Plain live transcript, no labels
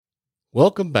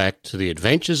Welcome back to the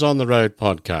Adventures on the Road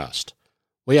podcast.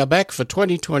 We are back for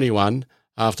 2021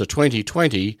 after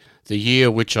 2020, the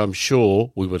year which I'm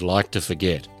sure we would like to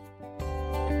forget.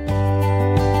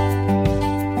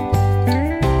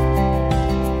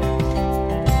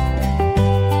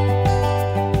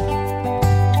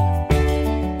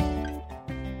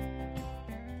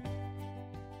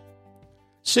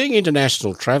 Seeing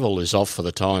international travel is off for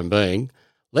the time being,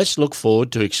 let's look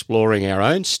forward to exploring our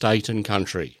own state and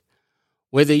country.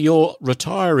 Whether you're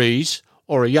retirees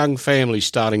or a young family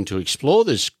starting to explore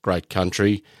this great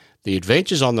country, the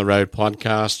Adventures on the Road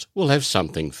podcast will have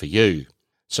something for you.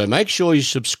 So make sure you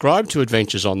subscribe to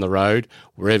Adventures on the Road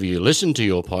wherever you listen to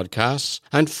your podcasts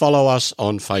and follow us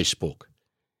on Facebook.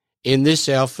 In this,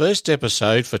 our first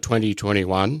episode for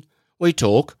 2021, we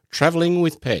talk travelling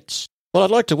with pets. Well, I'd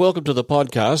like to welcome to the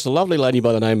podcast a lovely lady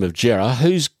by the name of Jera,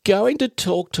 who's going to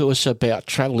talk to us about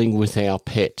travelling with our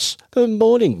pets. Good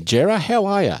morning, Jera. How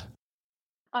are you?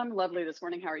 I'm lovely this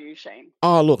morning. How are you, Shane?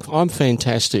 Oh, look, I'm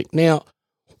fantastic. Now,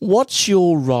 what's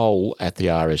your role at the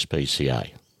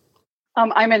RSPCA?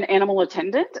 I'm an animal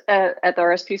attendant at the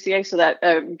RSPCA, so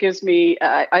that gives me,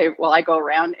 I go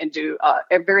around and do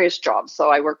various jobs. So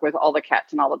I work with all the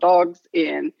cats and all the dogs,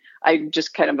 and I'm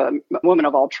just kind of a woman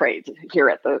of all trades here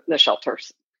at the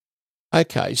shelters.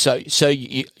 Okay, so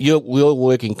you're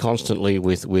working constantly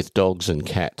with dogs and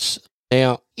cats.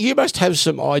 Now, you must have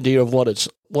some idea of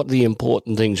what the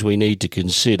important things we need to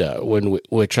consider when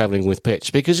we're travelling with pets,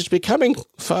 because it's becoming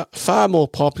far more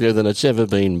popular than it's ever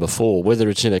been before, whether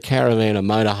it's in a caravan, a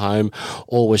motorhome,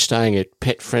 or we're staying at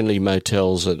pet-friendly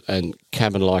motels and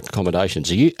cabin-like accommodations.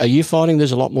 Are you finding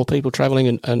there's a lot more people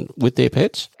travelling and with their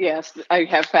pets? Yes, I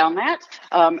have found that,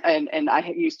 and I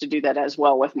used to do that as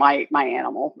well with my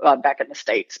animal back in the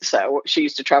States. So she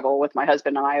used to travel with my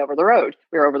husband and I over the road.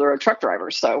 We were over-the-road truck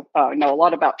drivers, so I know a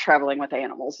lot about traveling with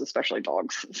animals, especially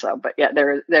dogs. So, but yeah,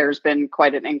 there's been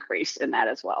quite an increase in that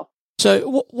as well.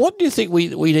 So what do you think we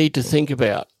need to think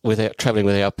about without travelling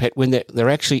with our pet when they're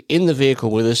actually in the vehicle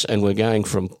with us and we're going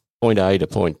from point A to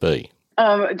point B?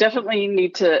 Definitely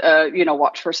need to,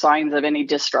 watch for signs of any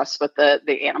distress with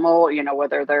the animal,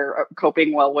 whether they're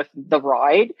coping well with the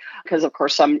ride, because of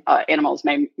course some animals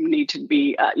may need to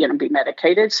be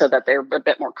medicated so that they're a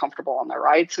bit more comfortable on their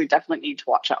ride. So we definitely need to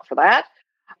watch out for that.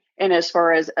 And as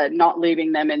far as not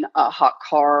leaving them in a hot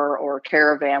car or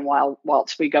caravan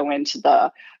whilst we go into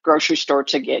the grocery store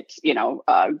to get,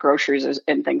 groceries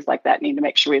and things like that, need to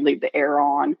make sure we leave the air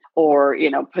on, or,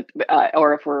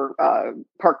 or if we're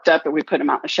parked up and we put them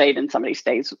out in the shade and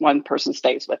one person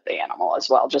stays with the animal as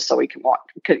well, just so we can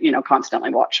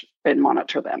constantly watch and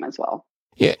monitor them as well.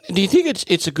 Yeah. Do you think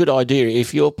it's a good idea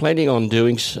if you're planning on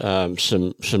doing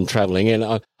some travelling,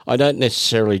 and I don't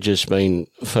necessarily just mean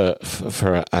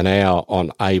for an hour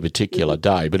on a particular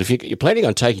day, but if you're planning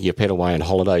on taking your pet away on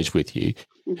holidays with you,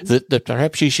 that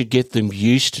perhaps you should get them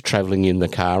used to travelling in the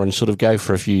car and sort of go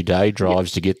for a few day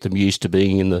drives to get them used to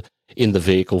being in the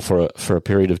vehicle for a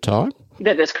period of time?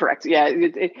 That is correct. Yeah,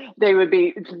 they would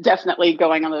be definitely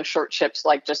going on those short trips,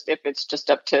 like just if it's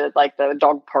just up to like the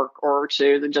dog park or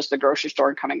to just the grocery store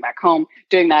and coming back home,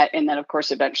 doing that. And then, of course,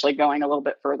 eventually going a little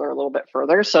bit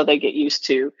further. So they get used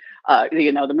to,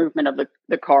 the movement of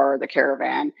the car, the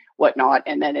caravan, whatnot.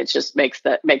 And then it just makes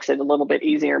it a little bit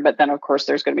easier. But then, of course,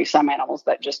 there's going to be some animals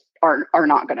that just are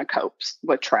not going to cope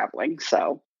with traveling.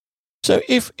 So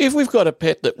if we've got a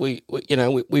pet that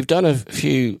we've done a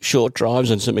few short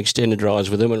drives and some extended drives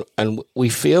with them, and we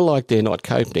feel like they're not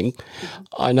coping,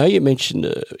 I know you mentioned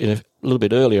a little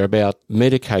bit earlier about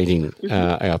medicating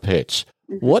our pets.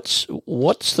 What's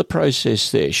the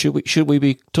process there? Should we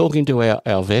be talking to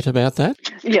our vet about that?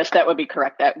 Yes, that would be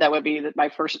correct. That would be my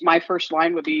first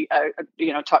line would be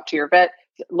talk to your vet.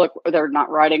 Look, they're not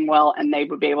riding well, and they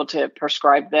would be able to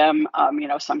prescribe them,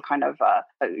 some kind of,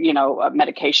 a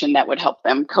medication that would help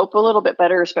them cope a little bit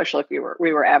better, especially if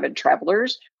we were avid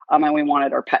travelers, and we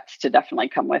wanted our pets to definitely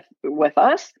come with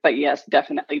us. But yes,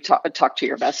 definitely talk to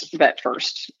your vet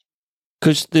first.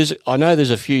 Because I know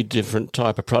there's a few different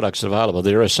type of products available.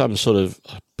 There are some sort of,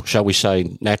 shall we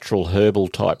say, natural herbal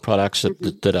type products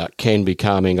that can be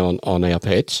calming on our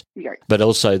pets. Right. But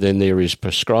also then there is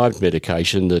prescribed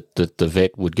medication that the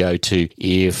vet would go to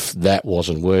if that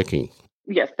wasn't working.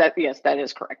 Yes, that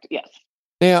is correct. Yes.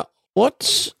 Now,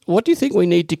 what do you think we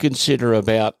need to consider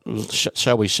about,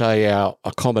 shall we say, our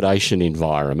accommodation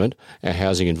environment, our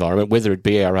housing environment, whether it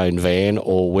be our own van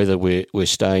or whether we're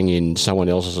staying in someone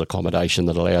else's accommodation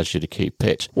that allows you to keep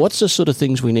pets? What's the sort of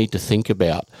things we need to think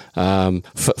about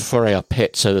for our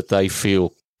pets so that they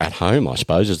feel at home, I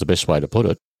suppose, is the best way to put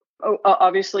it?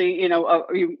 Obviously,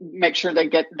 you make sure they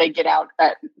get out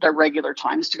at their regular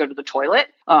times to go to the toilet.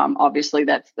 Obviously,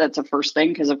 that's a first thing,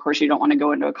 because of course you don't want to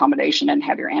go into accommodation and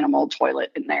have your animal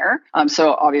toilet in there.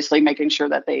 So obviously, making sure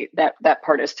that that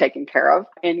part is taken care of.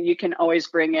 And you can always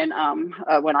bring in,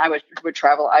 when I would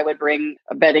travel, I would bring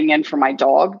a bedding in for my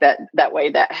dog. That way,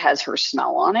 that has her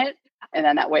smell on it. And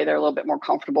then that way they're a little bit more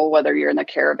comfortable, whether you're in the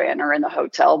caravan or in the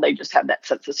hotel. They just have that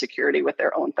sense of security with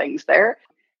their own things there.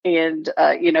 And,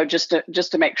 just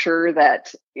to make sure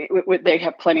that they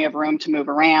have plenty of room to move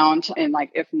around. And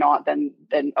like, if not, then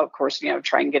of course,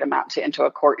 try and get them out into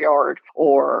a courtyard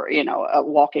or, a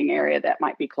walking area that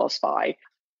might be close by.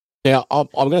 Now, I'm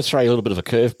going to throw you a little bit of a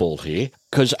curveball here,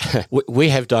 because we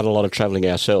have done a lot of travelling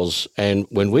ourselves. And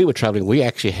when we were travelling, we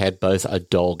actually had both a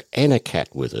dog and a cat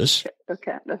with us.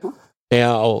 Okay. Uh-huh.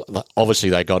 Now, obviously,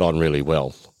 they got on really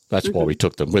well. That's why we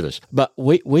took them with us. But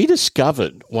we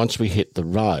discovered, once we hit the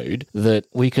road, that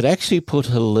we could actually put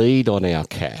a lead on our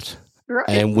cat. Right.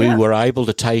 And we were able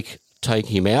to take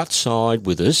him outside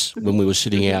with us when we were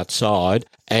sitting outside.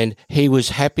 And he was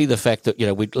happy the fact that,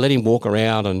 we'd let him walk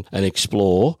around and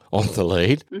explore on the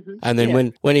lead. Mm-hmm. And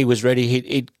then when he was ready,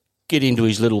 he'd get into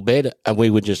his little bed, and we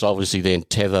would just obviously then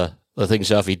tether the thing.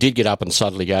 So if he did get up and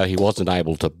suddenly go, he wasn't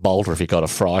able to bolt, or if he got a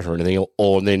fright or anything,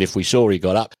 or then if we saw he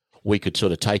got up, we could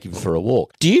sort of take him for a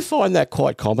walk. Do you find that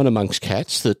quite common amongst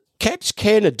cats, that cats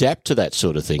can adapt to that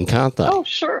sort of thing, can't they? Oh,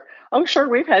 sure.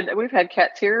 We've had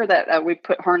cats here that we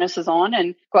put harnesses on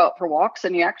and go out for walks,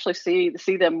 and you actually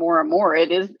see them more and more.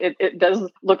 It does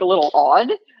look a little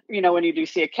odd, when you do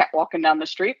see a cat walking down the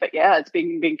street, but yeah, it's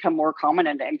become more common,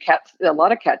 and cats, a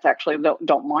lot of cats actually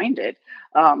don't mind it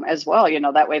as well.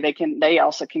 That way they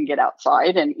also can get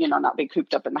outside and not be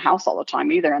cooped up in the house all the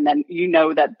time either, and then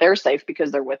that they're safe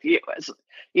because they're with you, as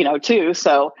too.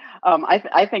 So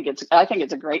I think it's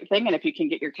a great thing, and if you can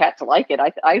get your cat to like it,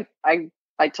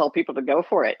 I tell people to go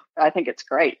for it. I think it's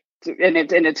great. And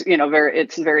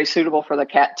it's very suitable for the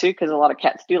cat too, because a lot of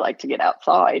cats do like to get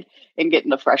outside and get in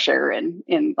the fresh air, and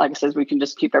like I said, we can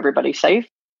just keep everybody safe.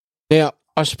 Now,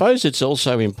 I suppose it's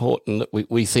also important that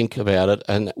we think about it,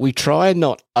 and we try and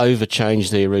not overchange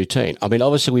their routine. I mean,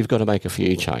 obviously we've got to make a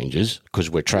few changes because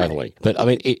we're travelling, but I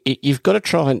mean, you've got to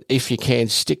try and, if you can,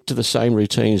 stick to the same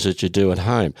routines that you do at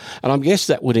home. And I guess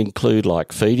that would include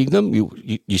like feeding them.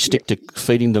 You stick to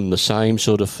feeding them the same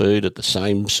sort of food at the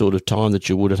same sort of time that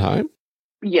you would at home.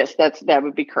 Yes, that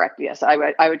would be correct. Yes, I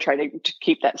would try to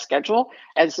keep that schedule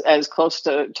as close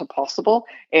to possible.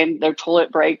 And their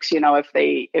toilet breaks,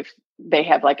 if they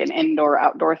have like an indoor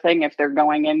outdoor thing, if they're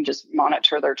going in, just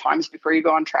monitor their times before you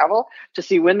go on travel to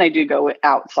see when they do go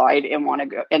outside and want to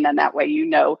go. And then that way,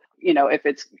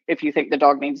 if you think the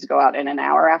dog needs to go out in an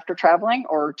hour after traveling,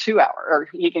 or 2 hours, or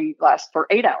he can last for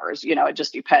 8 hours, it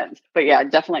just depends. But yeah,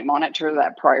 definitely monitor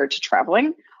that prior to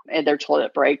traveling, and their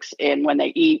toilet breaks, and when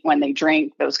they eat, when they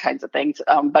drink, those kinds of things.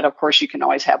 But of course, you can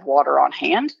always have water on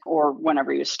hand or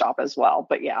whenever you stop as well.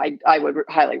 But yeah, I would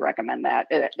highly recommend that.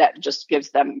 That just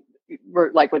gives them,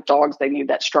 like with dogs, they need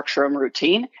that structure and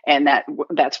routine, and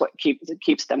that's what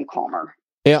keeps them calmer.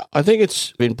 Yeah, I think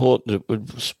it's important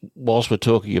that whilst we're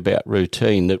talking about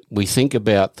routine, that we think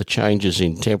about the changes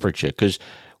in temperature, because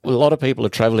a lot of people are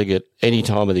travelling at any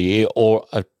time of the year, or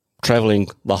are travelling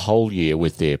the whole year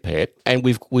with their pet. And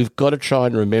we've got to try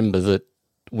and remember that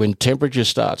when temperature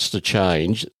starts to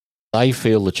change, they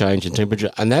feel the change in temperature,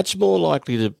 and that's more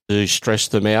likely to stress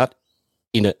them out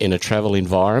in a travel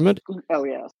environment. Oh,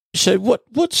 yeah. So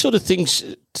what sort of things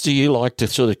do you like to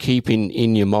sort of keep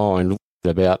in your mind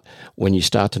about when you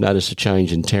start to notice a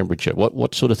change in temperature?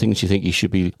 What sort of things do you think you should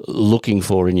be looking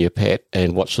for in your pet,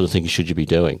 and what sort of things should you be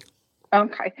doing?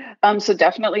 Okay. So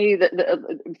definitely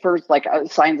the first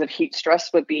signs of heat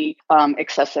stress would be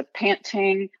excessive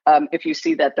panting. If you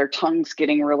see that their tongue's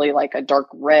getting really like a dark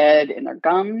red in their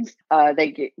gums,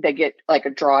 they get like a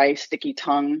dry, sticky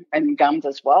tongue and gums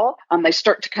as well. They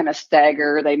start to kind of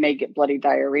stagger. They may get bloody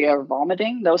diarrhea or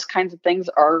vomiting. Those kinds of things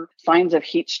are signs of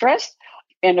heat stress.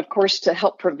 And of course, to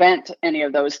help prevent any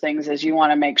of those things, is you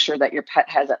want to make sure that your pet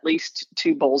has at least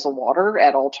 2 bowls of water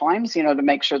at all times, to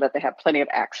make sure that they have plenty of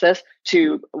access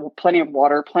to plenty of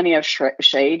water, plenty of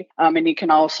shade. And you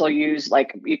can also use,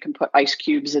 you can put ice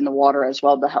cubes in the water as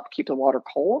well to help keep the water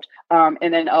cold.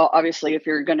 And then obviously, if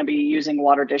you're going to be using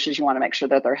water dishes, you want to make sure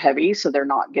that they're heavy so they're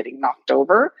not getting knocked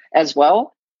over as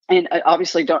well. And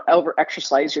obviously, don't over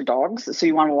exercise your dogs. So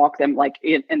you want to walk them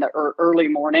in the early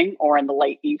morning or in the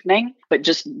late evening. But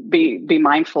just be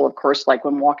mindful, of course,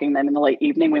 when walking them in the late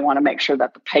evening, we want to make sure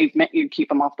that the pavement, you keep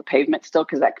them off the pavement still,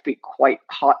 because that could be quite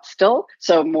hot still.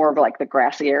 So more of the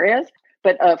grassy areas.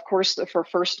 But of course, for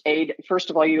first aid, first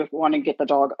of all, you want to get the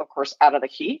dog, of course, out of the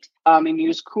heat, and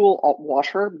use cool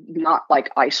water, not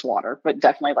like ice water, but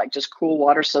definitely like just cool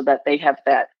water, so that they have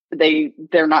that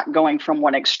they're not going from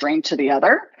one extreme to the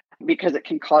other, because it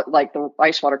can cause, like the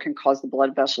ice water can cause the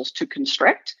blood vessels to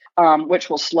constrict, which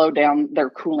will slow down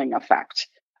their cooling effect.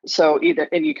 So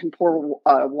and you can pour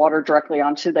water directly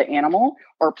onto the animal,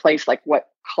 or place like wet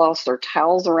cloths or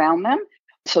towels around them.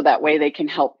 So that way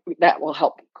that will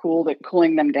help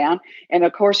cooling them down. And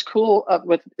of course, cool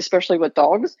especially with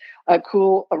dogs,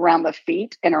 cool around the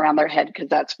feet and around their head, because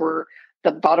that's where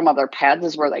the bottom of their pads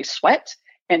is where they sweat.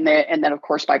 And then of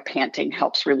course, by panting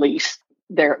helps release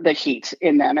the heat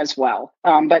in them as well.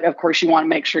 But of course, you want to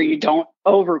make sure you don't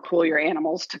overcool your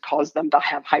animals to cause them to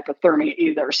have hypothermia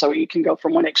either. So you can go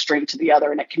from one extreme to the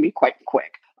other, and it can be quite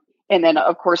quick. And then,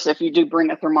 of course, if you do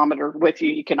bring a thermometer with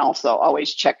you, you can also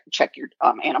always check your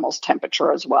animal's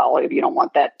temperature as well. If you don't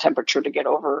want that temperature to get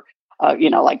over,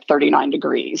 like 39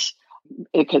 degrees,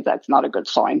 because that's not a good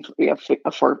sign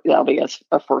that'll be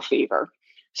for fever.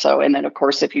 So, and then, of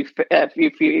course, if you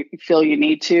feel you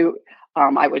need to,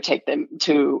 I would take them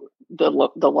to the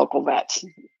local vets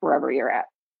wherever you're at.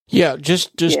 Yeah,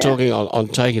 just talking on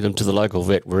taking them to the local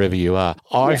vet wherever you are.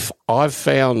 I've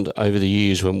found over the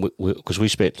years, because we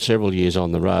spent several years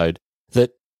on the road,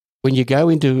 that when you go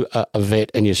into a vet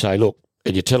and you say, look,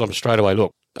 and you tell them straight away,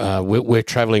 look, we're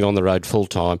travelling on the road full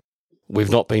time. We've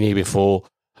not been here before.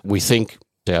 We think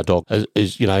our dog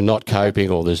is not coping,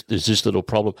 or there's this little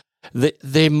problem.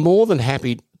 They're more than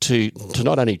happy to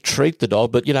not only treat the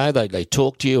dog, but they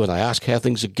talk to you and they ask how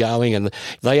things are going, and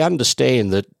they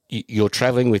understand that you're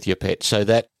travelling with your pet, so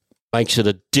that makes it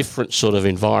a different sort of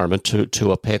environment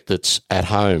to a pet that's at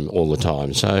home all the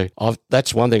time. So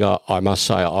that's one thing I must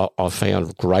say I've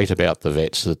found great about the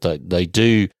vets, that they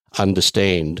do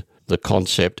understand the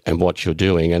concept and what you're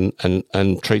doing,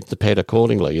 and treat the pet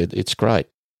accordingly. It's great.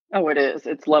 Oh, it is.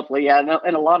 It's lovely. Yeah.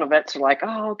 And a lot of vets are like,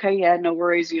 oh, okay, yeah, no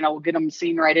worries. We'll get them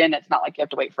seen right in. It's not like you have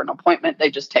to wait for an appointment. They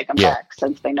just take them back,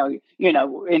 since they know,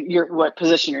 in what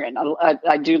position you're in.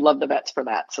 I do love the vets for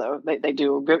that. So they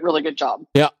do a really good job.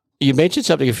 Yeah. You mentioned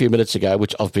something a few minutes ago,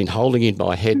 which I've been holding in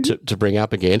my head to bring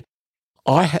up again.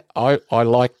 I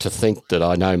like to think that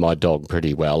I know my dog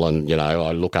pretty well, and,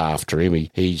 I look after him.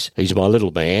 He's my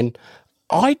little man.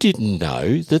 I didn't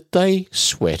know that they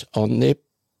sweat on their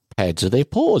pads of their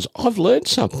paws. I've learned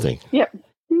something. Yep.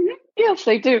 Mm-hmm. Yes,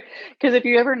 they do. Because if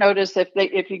you ever notice,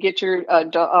 if you get your,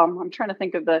 I'm trying to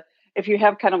think of if you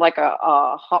have kind of like a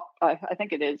hot, I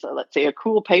think it is, let's say a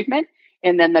cool pavement,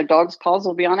 and then the dog's paws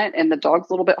will be on it, and the dog's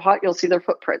a little bit hot, you'll see their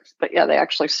footprints. But yeah, they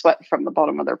actually sweat from the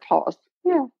bottom of their paws.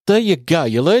 Yeah. There you go.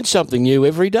 You learn something new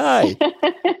every day.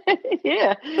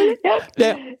 Yeah. Yep.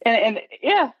 Now, and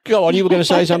yeah. Go on. You were going to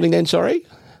say something then. Sorry.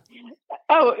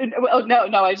 Oh, well,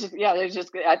 no. I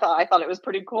thought it was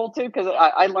pretty cool too, because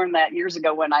I learned that years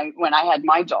ago when I had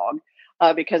my dog,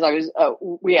 because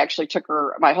we actually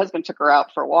my husband took her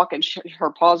out for a walk, and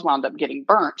her paws wound up getting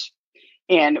burnt,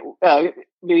 and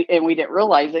we didn't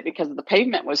realize it because the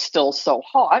pavement was still so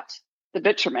hot, the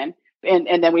bitumen,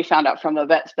 and then we found out from the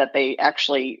vets that they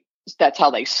actually, that's how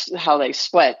they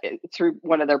sweat through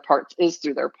one of their parts is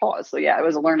through their paws. So yeah, it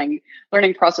was a learning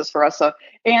process for us. So,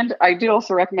 and I do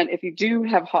also recommend, if you do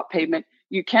have hot pavement,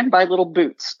 you can buy little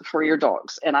boots for your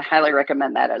dogs. And I highly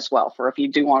recommend that as well, for if you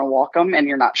do want to walk them and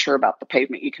you're not sure about the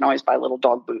pavement, you can always buy little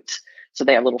dog boots. So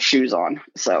they have little shoes on.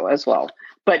 So as well,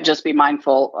 but just be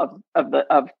mindful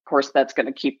of course, that's going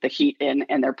to keep the heat in,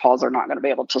 and their paws are not going to be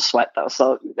able to sweat though.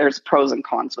 So there's pros and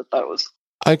cons with those.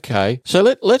 Okay, so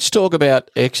let's talk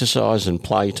about exercise and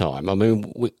playtime. I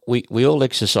mean, we all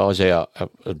exercise our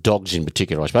dogs in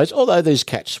particular, I suppose, although there's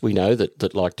cats we know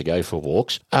that like to go for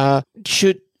walks.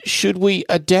 Should we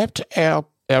adapt our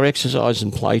exercise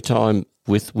and playtime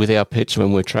with our pets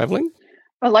when we're travelling?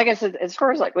 Well, like I said, as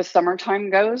far as like with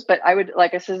summertime goes, but I would,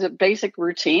 like I said, a basic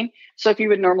routine. So if you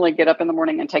would normally get up in the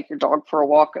morning and take your dog for a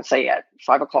walk, say at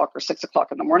 5 o'clock or 6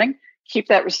 o'clock in the morning, keep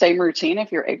that same routine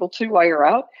if you're able to while you're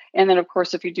out. And then, of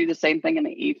course, if you do the same thing in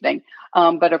the evening.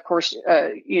 But of course,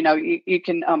 you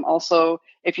can also,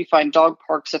 if you find dog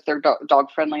parks, if they're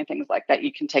dog friendly and things like that,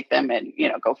 you can take them and,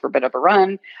 go for a bit of a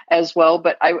run as well.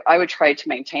 But I would try to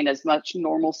maintain as much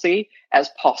normalcy as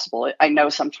possible. I know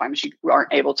sometimes you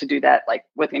aren't able to do that, like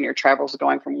within your travels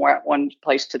going from one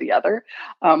place to the other.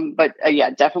 But yeah,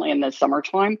 definitely in the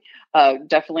summertime,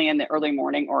 definitely in the early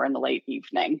morning or in the late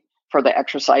evening. for the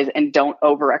exercise, and don't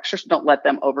let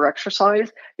them over exercise,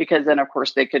 because then of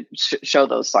course they could show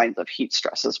those signs of heat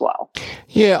stress as well.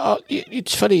 Yeah,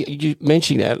 it's funny you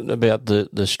mentioning that about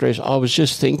the stress. I was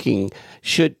just thinking,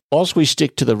 whilst we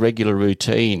stick to the regular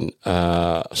routine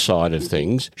side of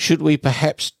things, should we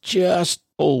perhaps just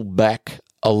pull back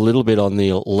a little bit on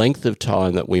the length of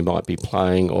time that we might be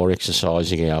playing or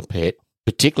exercising our pet,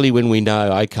 particularly when we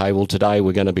know, okay, well, today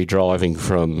we're going to be driving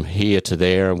from here to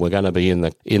there and we're going to be in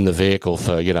the vehicle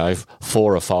for,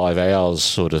 4 or 5 hours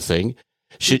sort of thing.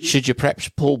 Should you perhaps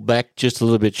pull back just a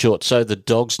little bit short so the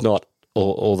dog's not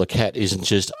or the cat isn't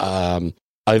just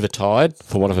overtired,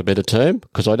 for want of a better term?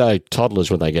 Because I know toddlers,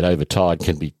 when they get overtired,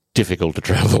 can be difficult to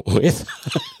travel with.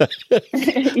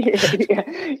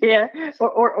 yeah.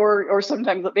 Or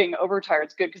sometimes being overtired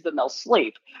is good because then they'll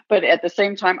sleep. But at the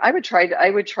same time, I would try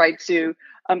to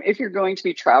if you're going to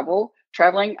be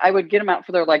traveling, I would get them out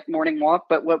for their morning walk.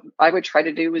 But what I would try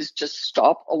to do is just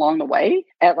stop along the way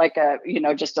at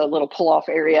just a little pull off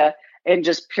area, and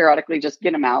just periodically just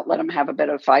get them out, let them have a bit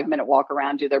of 5-minute walk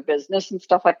around, do their business and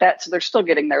stuff like that. So they're still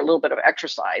getting their little bit of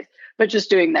exercise, but just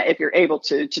doing that if you're able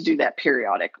to do that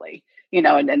periodically,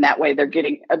 and that way they're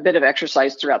getting a bit of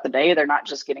exercise throughout the day. They're not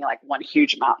just getting one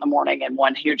huge amount in the morning and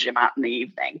one huge amount in the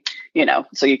evening,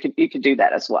 so you could do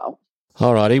that as well.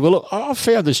 All righty. Well, look, I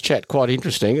found this chat quite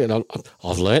interesting, and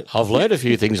I've learned a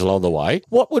few things along the way.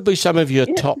 What would be some of your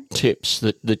top tips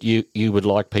that you would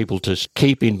like people to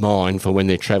keep in mind for when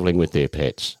they're traveling with their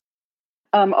pets?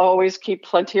 Always keep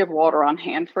plenty of water on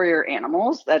hand for your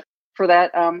animals.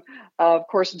 Of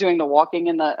course, doing the walking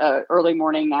in the early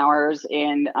morning hours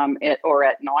or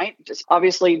at night. Just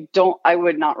obviously I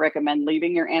would not recommend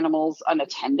leaving your animals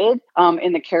unattended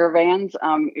in the caravans.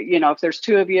 If there's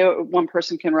 2 of you, one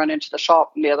person can run into the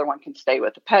shop and the other one can stay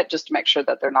with the pet, just to make sure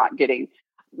that they're not getting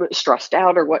stressed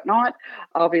out or whatnot.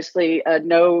 Obviously,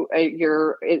 say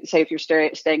if you're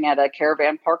staying at a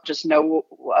caravan park, just know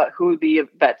who the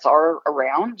vets are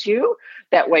around you.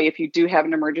 That way, if you do have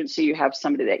an emergency, you have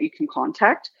somebody that you can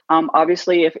contact.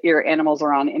 Obviously, if your animals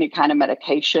are on any kind of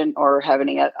medication or have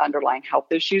any underlying health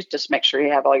issues, just make sure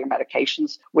you have all your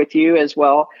medications with you as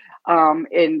well. So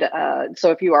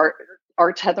if you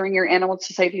are tethering your animals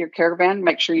to your caravan,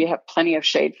 make sure you have plenty of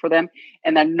shade for them,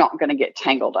 and they're not going to get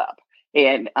tangled up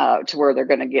and to where they're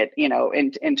going to get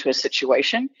into a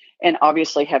situation. And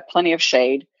obviously have plenty of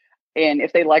shade. And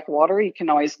if they like water, you can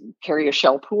always carry a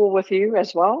shell pool with you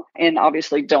as well. And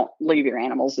obviously don't leave your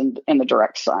animals in the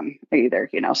direct sun either,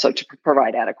 so to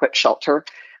provide adequate shelter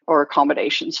or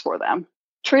accommodations for them.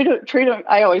 Treat them.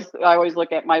 I always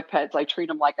look at my pets. I treat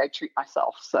them like I treat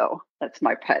myself. So that's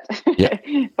my pet. Yeah.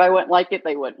 If I wouldn't like it,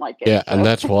 they wouldn't like it. Yeah. So. And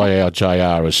that's why our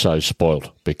JR is so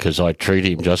spoiled, because I treat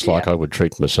him just like I would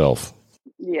treat myself.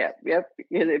 Yeah, yep.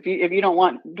 If you don't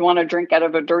want to drink out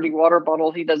of a dirty water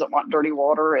bottle, he doesn't want dirty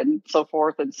water, and so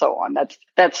forth and so on.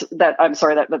 That's I'm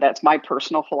sorry, but that's my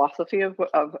personal philosophy of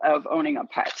owning a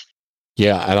pet.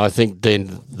 Yeah, and I think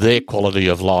then their quality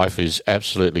of life is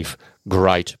absolutely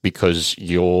great, because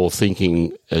you're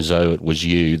thinking as though it was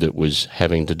you that was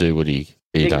having to do what he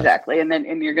does. Exactly,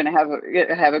 and you're going to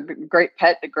have a great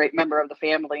pet, a great member of the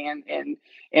family,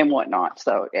 and whatnot.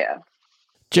 So yeah.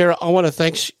 Jarrah, I want to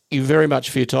thank you very much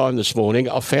for your time this morning.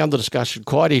 I found the discussion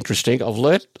quite interesting. I've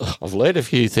learnt a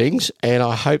few things, and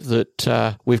I hope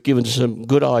that we've given some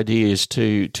good ideas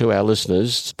to our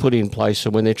listeners to put in place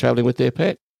for when they're travelling with their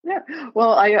pet. Yeah,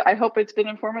 well, I hope it's been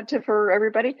informative for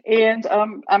everybody, and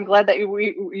I'm glad that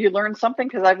you learned something,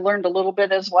 because I've learned a little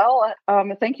bit as well.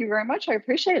 Thank you very much. I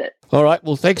appreciate it. All right.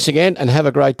 Well, thanks again, and have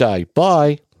a great day.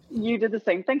 Bye. You did the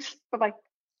same. Thanks. Bye-bye.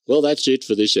 Well, that's it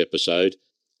for this episode.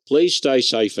 Please stay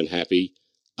safe and happy.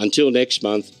 Until next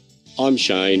month, I'm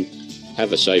Shane.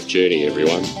 Have a safe journey,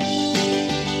 everyone.